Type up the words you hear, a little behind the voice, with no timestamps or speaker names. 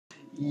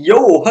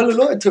Yo, hallo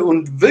Leute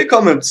und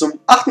willkommen zum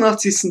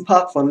 88.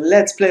 Part von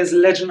Let's Play The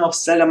Legend of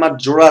Zelda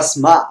Majoras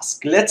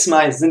Mask. Letztes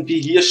Mal sind wir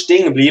hier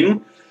stehen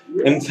geblieben,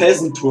 im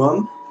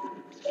Felsenturm,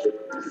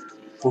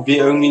 wo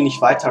wir irgendwie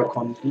nicht weiter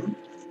konnten.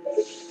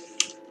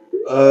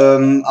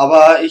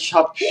 Aber ich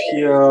habe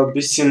hier ein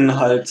bisschen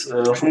halt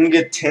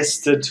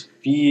rumgetestet,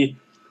 wie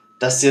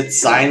das jetzt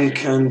sein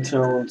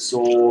könnte und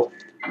so.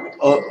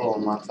 Oh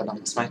Mann,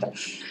 verdammt, was mache ich da?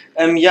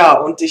 Ja,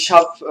 und ich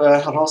habe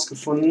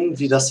herausgefunden,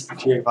 wie das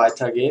hier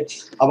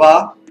weitergeht.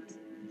 Aber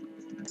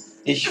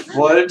ich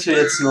wollte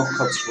jetzt noch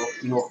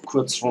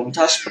kurz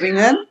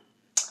runterspringen,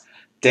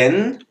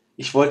 denn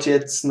ich wollte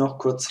jetzt noch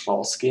kurz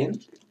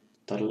rausgehen.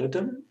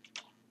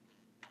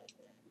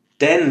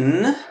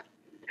 Denn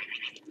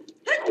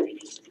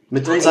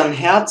mit unseren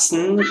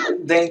Herzen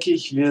denke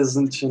ich, wir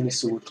sind hier nicht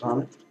so gut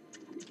dran.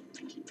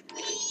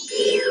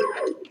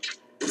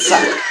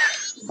 Zack.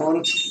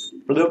 Und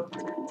blub.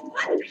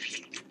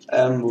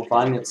 Wo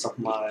waren jetzt noch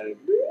mal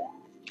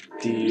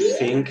die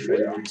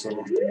Feenquelle und so?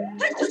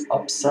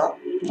 Upsa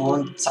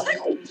und zack.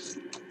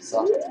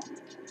 So.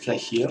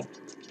 Vielleicht hier.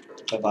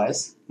 Wer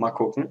weiß. Mal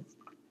gucken.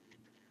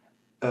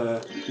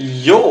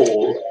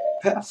 Jo.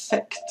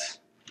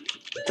 Perfekt.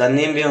 Dann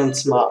nehmen wir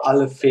uns mal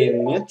alle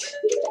Feen mit.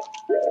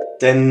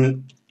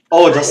 Denn...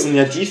 Oh, das sind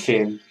ja die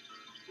Feen.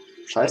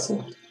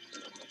 Scheiße.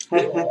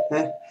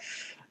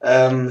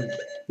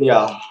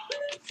 Ja.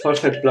 Voll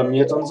fett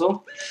blamiert und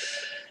so.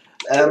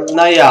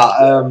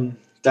 Naja,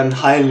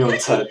 dann heilen wir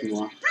uns halt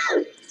nur.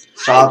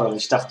 Schade,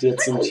 ich dachte,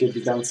 jetzt sind hier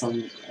die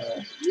ganzen,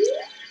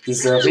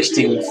 diese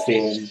richtigen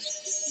Feen,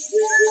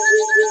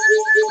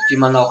 die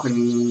man auch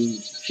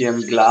hier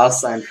im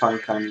Glas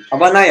einfangen kann.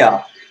 Aber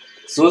naja,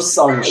 so ist es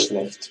auch nicht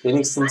schlecht.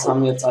 Wenigstens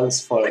haben wir jetzt alles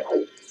voll.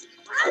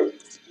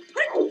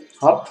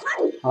 Hopp,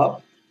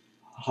 hopp,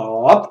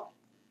 hopp.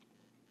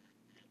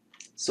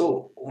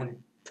 So,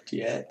 und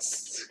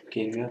jetzt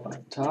gehen wir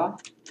weiter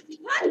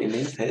in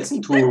den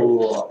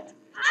Felsenturm.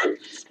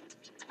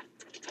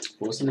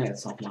 Wo ist denn der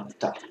jetzt nochmal?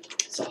 Da.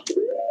 So.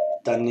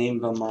 Dann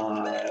nehmen wir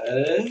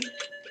mal...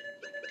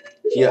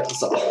 Hier,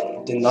 so.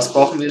 Denn das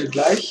brauchen wir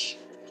gleich.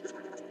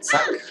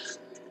 Zack.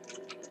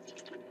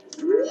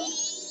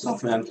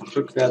 Laufen wir einfach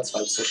rückwärts,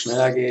 weil es so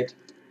schneller geht.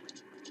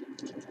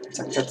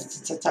 Zack, zack,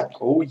 zack, zack,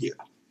 zack. Oh yeah.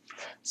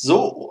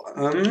 So,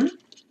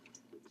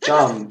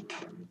 Jump.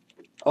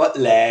 Oh,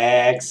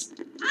 Legs.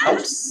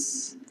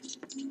 Hops.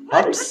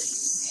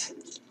 Hops.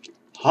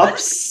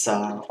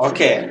 Hopsa.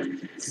 Okay.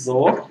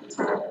 So.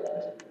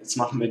 Jetzt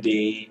machen wir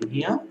den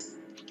hier.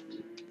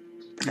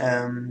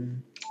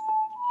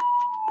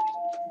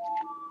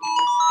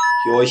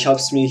 Jo, ich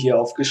hab's mir hier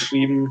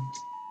aufgeschrieben,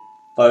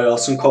 weil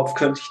aus dem Kopf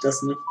könnte ich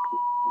das nicht.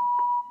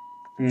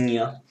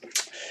 Ja.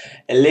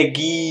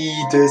 Elegie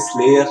der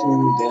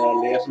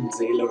leeren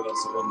Seele oder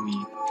so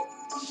irgendwie.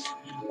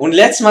 Und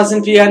letztes Mal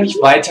sind wir ja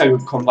nicht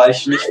weitergekommen, weil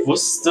ich nicht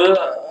wusste,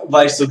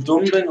 weil ich so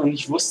dumm bin und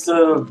nicht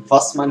wusste,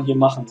 was man hier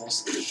machen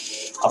muss.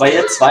 Aber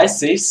jetzt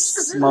weiß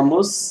ich's, man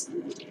muss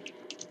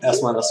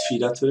erstmal das Vieh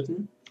da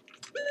töten.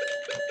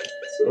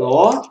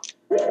 So.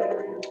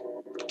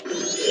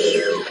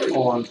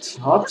 Und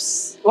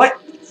hops. Ui.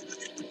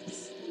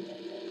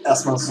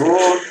 Erstmal so.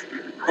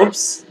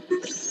 Ups.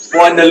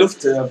 Boah, in der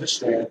Luft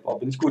erwischt er. Boah,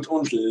 bin ich gut.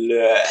 Und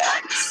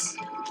Lex.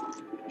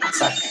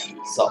 Zack.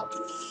 So.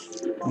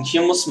 Und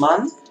hier muss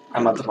man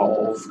einmal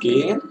drauf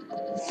gehen.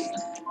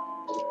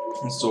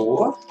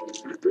 So.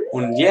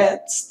 Und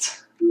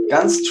jetzt,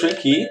 ganz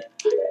tricky,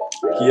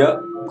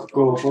 hier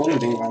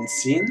Ding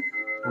anziehen.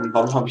 Und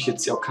warum habe ich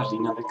jetzt die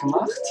Ocarina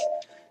weggemacht?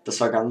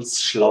 Das war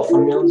ganz schlau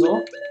von mir und so.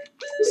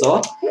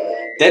 So.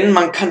 Denn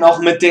man kann auch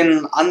mit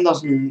den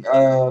anderen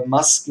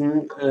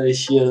Masken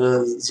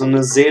hier so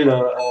eine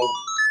Seele,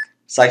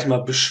 sag ich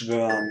mal,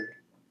 beschwören.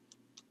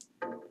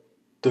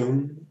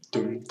 Dum,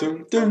 dum,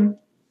 dum, dum,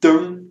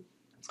 dum.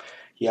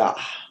 Ja.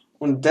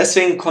 Und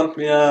deswegen konnten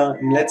wir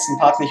im letzten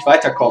Part nicht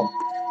weiterkommen.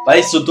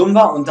 Weil ich so dumm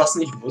war und das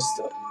nicht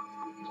wusste.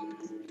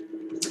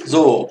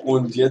 So,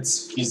 und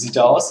jetzt, wie sieht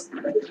er aus?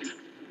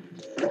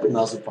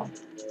 Na super.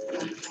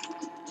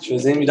 Ich will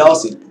sehen, wie der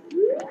aussieht.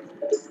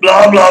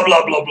 Bla bla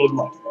bla bla bla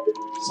bla.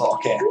 So,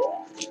 okay.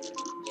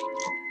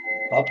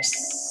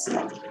 Hops.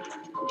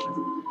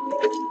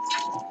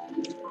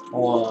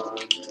 Und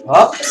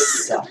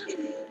hops.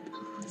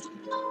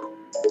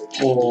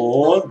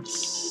 Und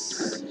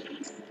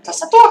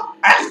Tastatur.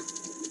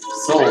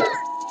 So.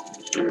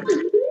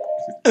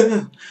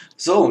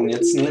 So, und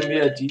jetzt nehmen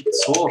wir die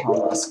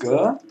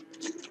Zora-Maske.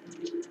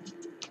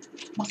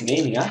 Machen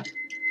den hier.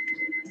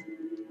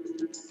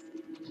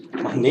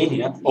 Machen den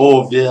hier.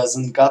 Oh, wir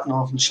sind gerade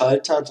noch auf dem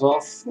Schalter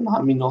drauf und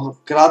haben ihn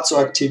noch gerade so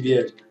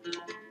aktiviert.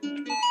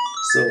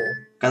 So,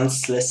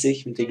 ganz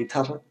lässig mit der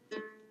Gitarre.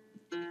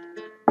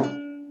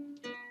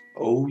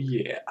 Oh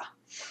yeah.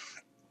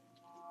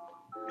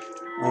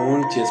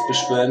 Und jetzt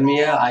beschwören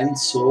wir ein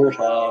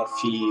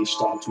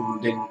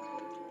Zora-Vieh-Statuen-Ding.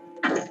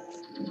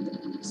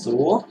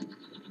 So.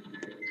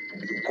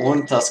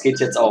 Und das geht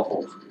jetzt auch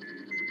hoch.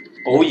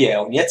 Oh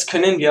yeah, und jetzt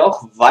können wir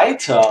auch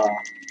weiter.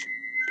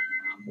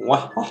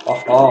 Wow.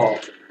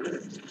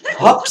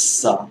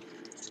 Hopsa.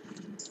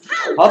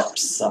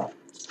 Hopsa.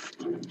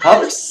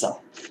 Hopsa.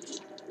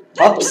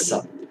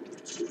 Hopsa.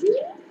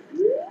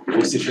 Wo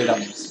ist die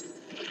Fledermaus?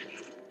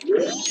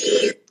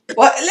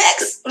 Oh,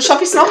 Lex!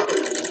 Schaff ich's noch?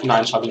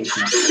 Nein, schaff ich nicht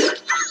mehr.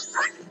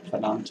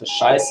 Verdammte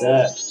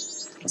Scheiße.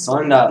 Was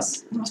soll denn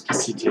das? Was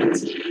passiert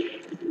jetzt?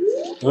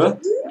 Hä?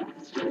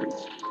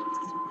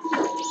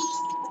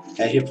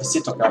 Ja, hier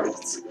passiert doch gar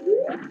nichts.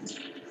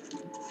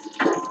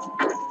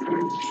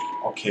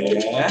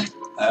 Okay.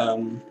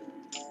 Dann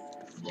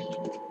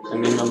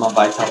gehen wir mal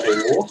weiter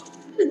hoch.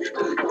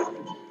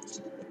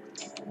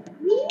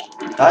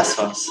 Da ist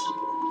was.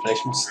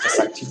 Vielleicht muss ich das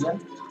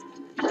aktivieren.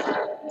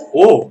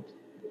 Oh!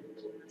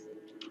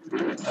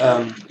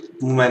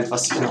 Moment,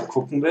 was ich noch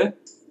gucken will.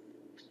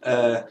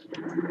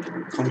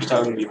 Komme ich da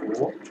irgendwie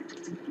hoch?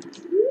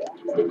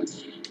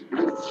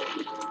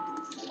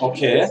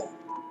 Okay.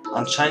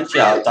 Anscheinend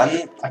ja. Dann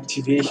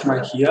aktiviere ich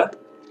mal hier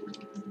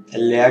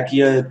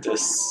Allergie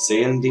des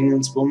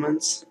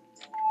Sehendingensbummens.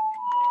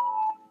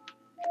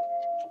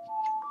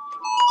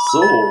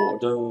 So.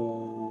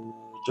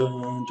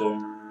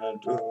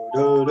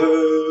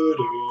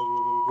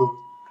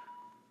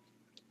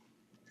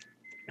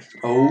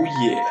 Oh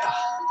yeah.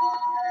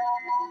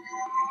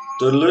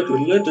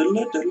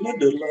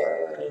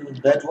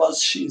 That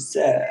was she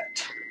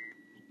said.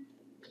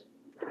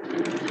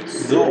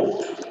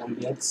 So,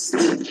 und jetzt.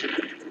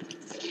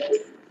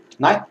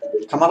 Nein,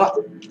 Kamera.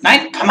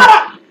 Nein,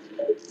 Kamera!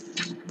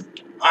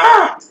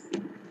 Ah!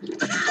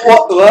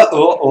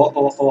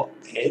 Oh.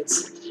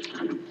 Jetzt.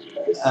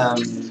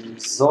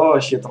 So,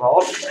 hier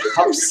drauf.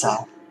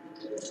 Hopsa.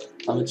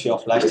 Damit wir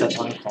auch leichter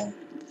drankommen.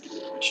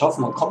 Ich hoffe,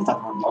 man kommt da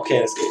dran.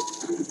 Okay, es geht.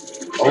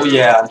 Oh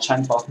yeah,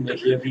 anscheinend brauchen wir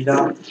hier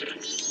wieder.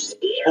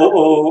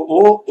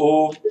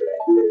 Oh.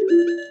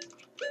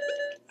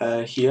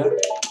 Hier.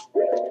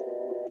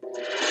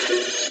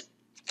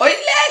 Oh,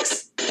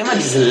 Lex! Immer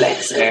diese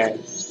Lex, ey.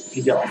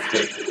 Wie der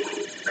aufgeht.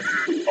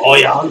 Oh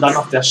ja, und dann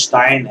noch der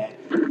Stein, ey.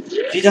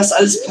 Wie das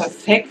alles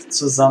perfekt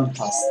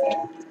zusammenpasst, ey.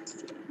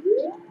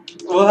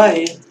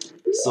 Ui.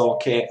 So,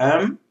 okay,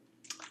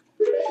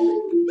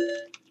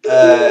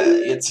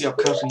 jetzt hier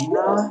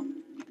Ocarina.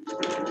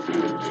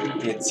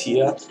 Jetzt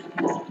hier.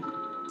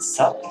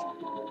 Zack.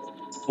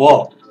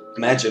 Wow,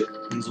 Magic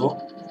und so.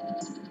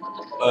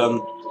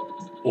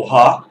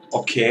 Oha,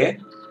 okay.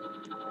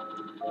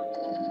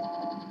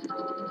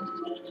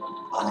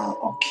 Ah,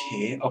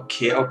 okay.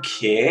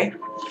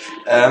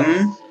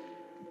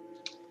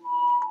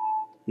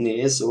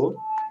 Nee, so.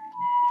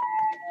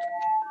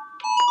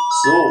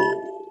 So.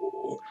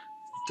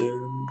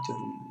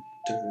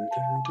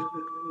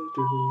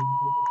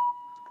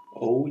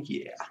 Oh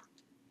yeah.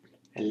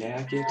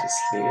 Allergie des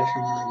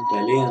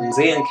der leeren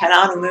Seelen. Keine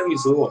Ahnung, irgendwie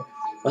so.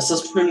 Was ist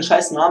das für ein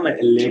scheiß Name?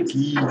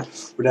 Allergie.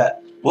 Oder.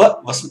 What?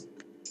 Was?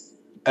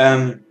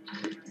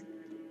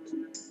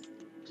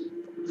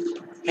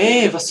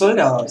 Hey, was soll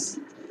das?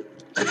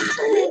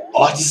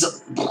 Oh,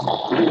 diese.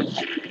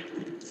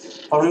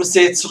 Warum ist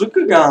der jetzt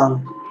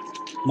zurückgegangen?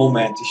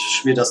 Moment, ich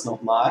spiele das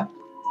nochmal.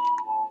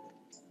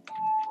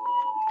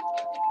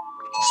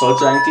 Das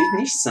sollte eigentlich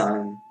nicht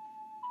sein.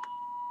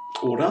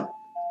 Oder?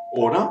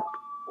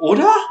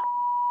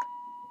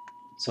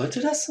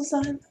 Sollte das so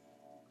sein?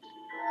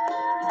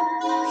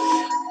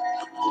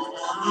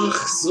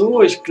 Ach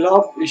so, ich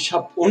glaube, ich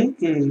habe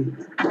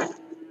unten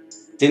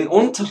den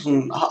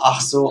unteren. Ach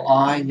so,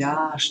 ah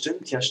ja,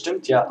 stimmt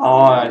ja.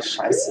 Oh,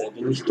 scheiße,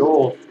 bin ich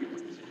doof.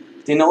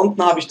 Den da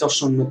unten habe ich doch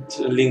schon mit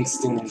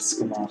Links-Dingens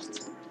gemacht.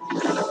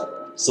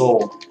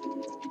 So.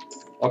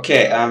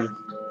 Okay,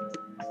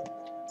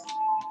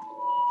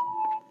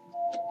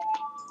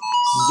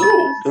 so.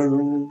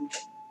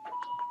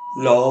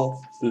 La.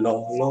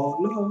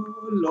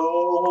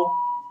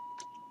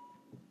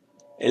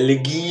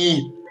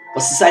 Elegie.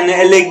 Was ist eine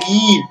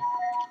Elegie?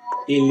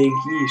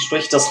 Elegie.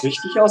 Spreche ich das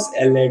richtig aus?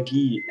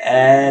 Elegie.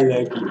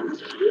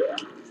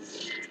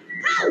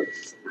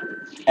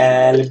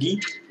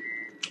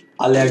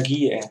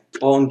 Allergie, ey.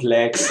 Und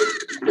Lex.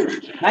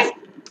 Nein.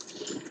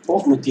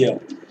 Hoch mit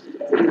dir.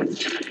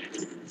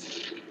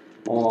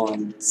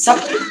 Und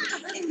zack.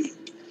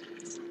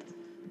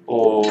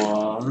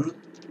 Und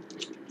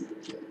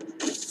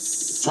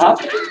zack.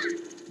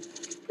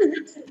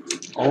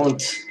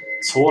 Und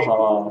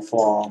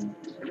Zora-Form.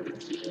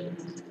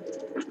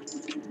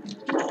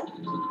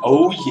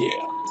 Oh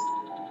yeah.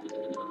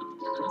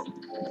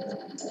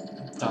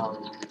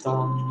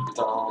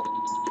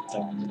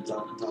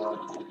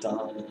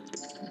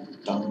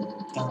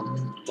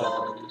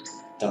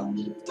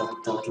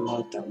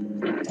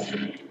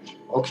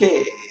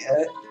 Okay.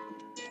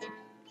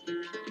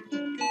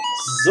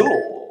 So.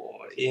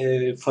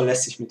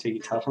 Verlässt sich mit der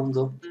Gitarre und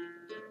so.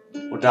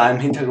 Und da im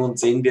Hintergrund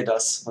sehen wir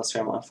das, was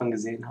wir am Anfang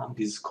gesehen haben.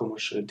 Dieses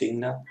komische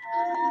Ding da.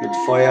 Mit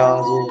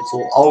Feuer,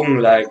 so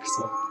Augen-like.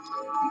 So.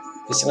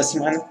 Wisst ihr, was ich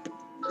meine?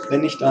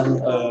 Wenn nicht,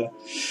 dann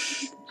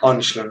auch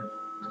nicht schlimm.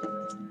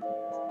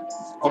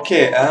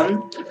 Okay,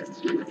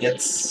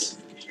 jetzt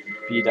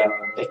wieder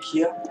weg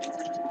hier.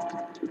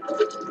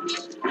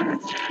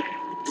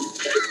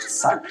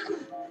 Zack.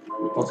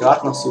 War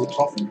gerade noch so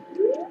getroffen.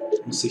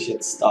 Muss ich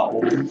jetzt da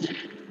oben?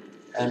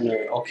 Nö,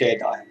 okay,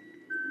 dahin.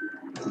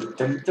 Dum,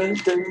 dum, dum,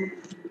 dum,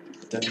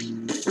 dum,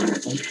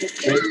 dum,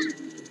 dum.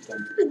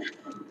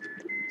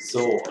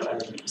 So,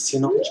 ist hier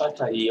noch ein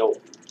Schalter? Jo.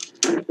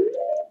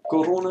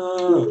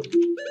 Corona!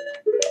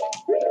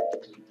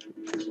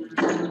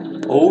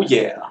 Oh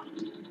yeah!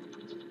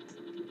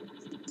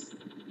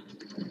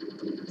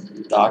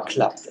 Da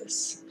klappt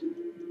es.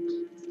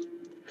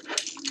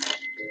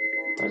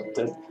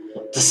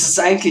 Das ist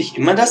eigentlich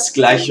immer das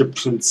gleiche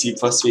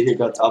Prinzip, was wir hier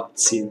gerade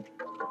abziehen.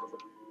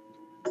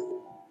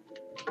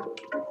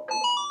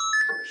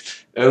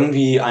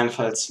 Irgendwie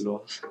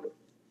einfallslos.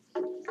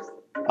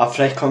 Aber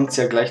vielleicht kommt es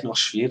ja gleich noch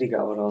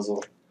schwieriger oder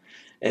so.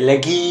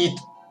 Allergie!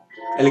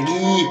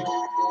 Allergie!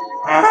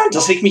 Ah,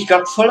 das regt mich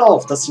gerade voll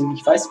auf, dass ich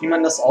nicht weiß, wie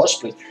man das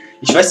ausspricht.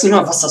 Ich weiß nicht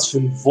mal, was das für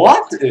ein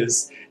Wort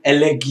ist.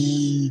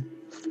 Allergie.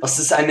 Was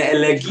ist eine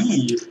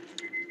Allergie?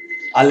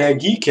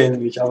 Allergie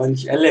kenne ich, aber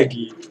nicht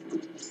Allergie.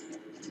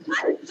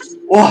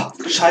 Oh,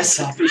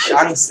 scheiße, hab ich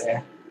Angst,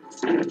 ey.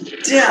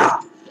 Der!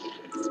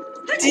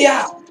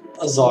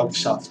 So,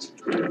 geschafft.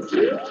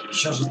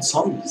 Ich höre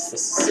Zombies,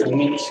 das ist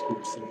irgendwie nicht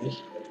gut, finde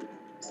ich.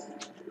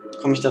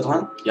 Komme ich da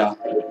dran? Ja.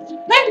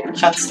 Nein,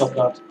 ich hatte es doch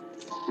gerade.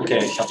 Okay,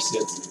 ich hab's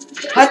jetzt.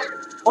 Halt!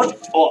 Und,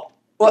 oh,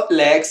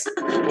 Legs.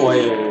 Oh,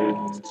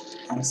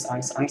 Angst,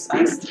 Angst, Angst,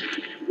 Angst.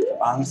 Ich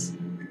hab Angst.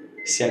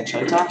 Ist hier ein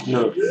Schalter?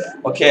 Nö.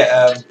 Okay,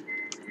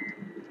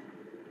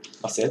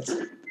 was jetzt?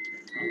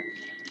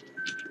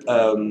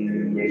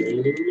 Drehen.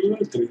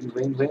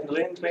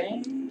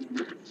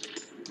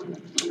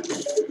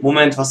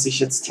 Moment, was ich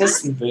jetzt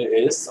testen will,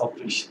 ist, ob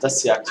ich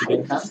das hier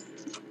aktivieren kann.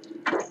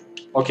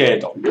 Okay,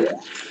 doch.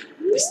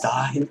 Ist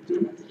da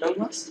hinten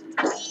irgendwas?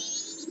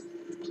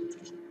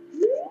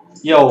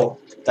 Jo,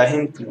 da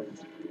hinten.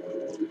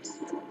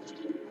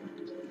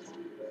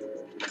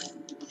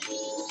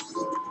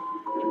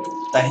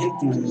 Da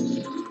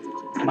hinten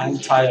mein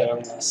Teil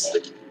irgendwas.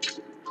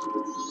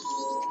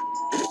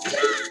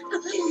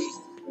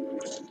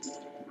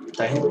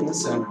 Da hinten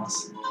ist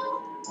irgendwas.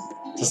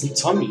 Das sind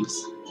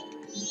Zombies.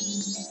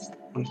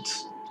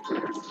 Und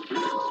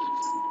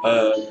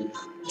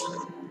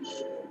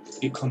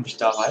wie komme ich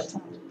da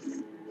weiter?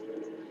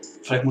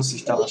 Vielleicht muss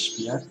ich da was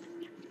spielen.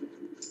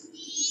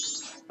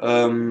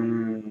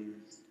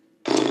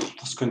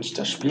 Was könnte ich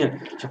da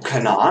spielen? Ich habe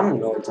keine Ahnung,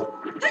 Leute.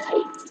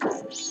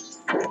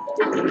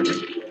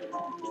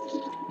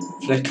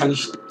 Vielleicht kann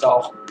ich da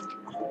auch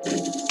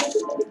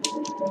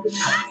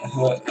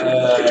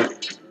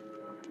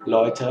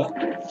Leute.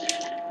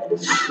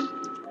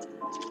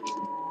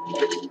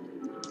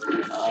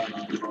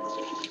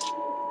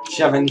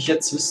 Tja, wenn ich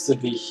jetzt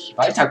wüsste, wie ich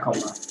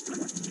weiterkomme.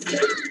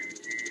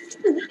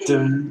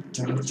 Dun,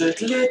 dun, dun,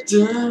 dun,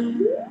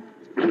 dun.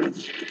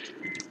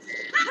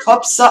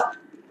 Hopsa!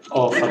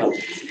 Oh, verdammt.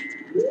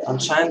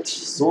 Anscheinend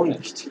so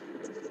nicht.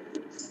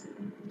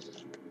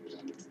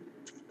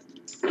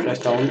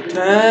 Vielleicht da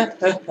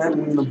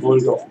unten.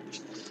 Wohl doch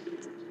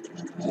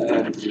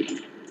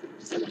nicht.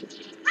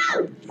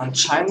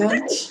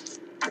 Anscheinend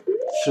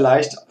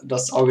vielleicht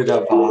das Auge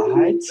der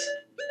Wahrheit.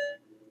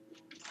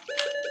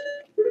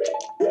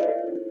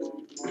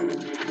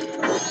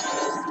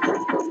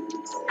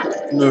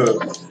 Nö.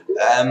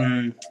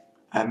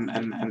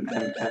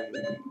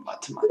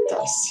 Warte mal,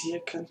 das hier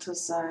könnte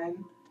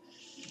sein.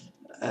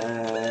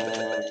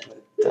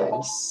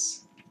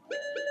 Das.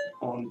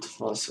 Und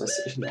was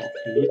weiß ich noch?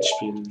 Lied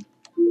spielen.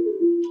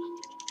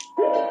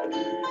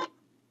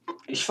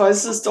 Ich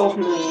weiß es doch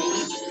nicht.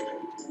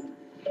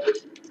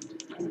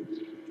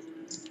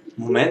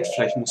 Moment,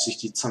 vielleicht muss ich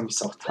die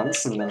Zombies auch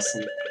tanzen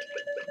lassen.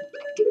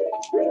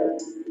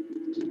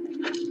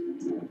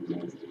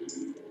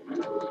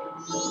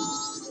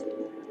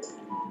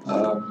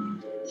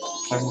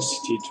 Vielleicht muss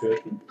ich die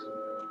töten.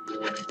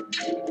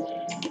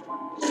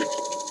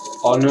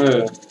 Oh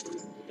nö.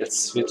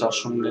 Jetzt wird auch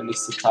schon der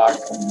nächste Tag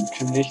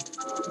angekündigt.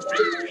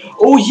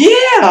 Oh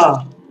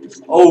yeah!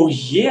 Oh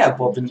yeah,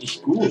 boah, bin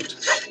ich gut.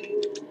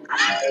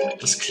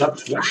 Das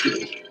klappt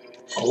wirklich.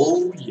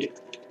 Oh yeah.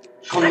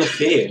 Komm, eine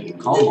Fee.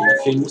 Komm, eine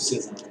Fee muss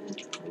hier sein.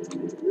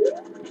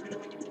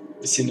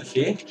 Ist hier eine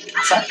Fee?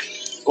 Zack.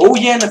 Oh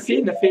yeah, eine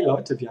Fee,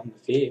 Leute. Wir haben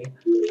eine Fee.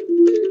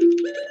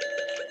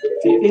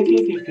 Fee.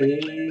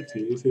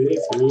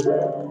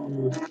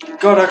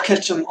 Gotta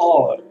catch them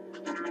all.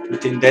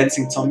 Mit den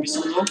Dancing Zombies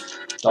und so.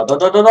 Da.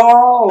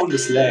 Und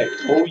es laggt.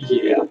 Oh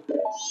yeah.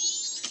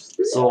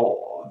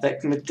 So,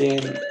 weg mit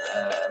den,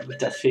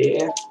 mit der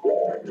Fee.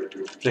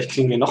 Vielleicht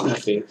kriegen wir noch eine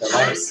Fee, wer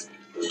weiß.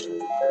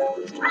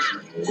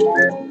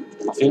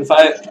 Auf jeden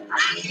Fall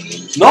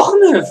noch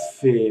eine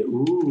Fee.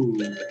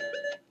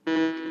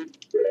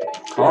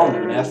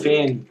 Komm, mehr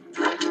Feen.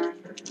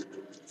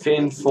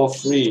 Feen for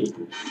free.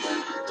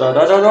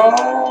 Da.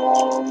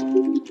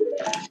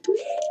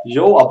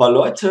 Jo, aber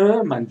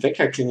Leute, mein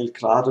Wecker klingelt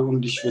gerade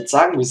und ich würde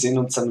sagen, wir sehen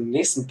uns dann im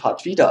nächsten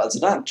Part wieder. Also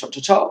dann,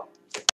 ciao.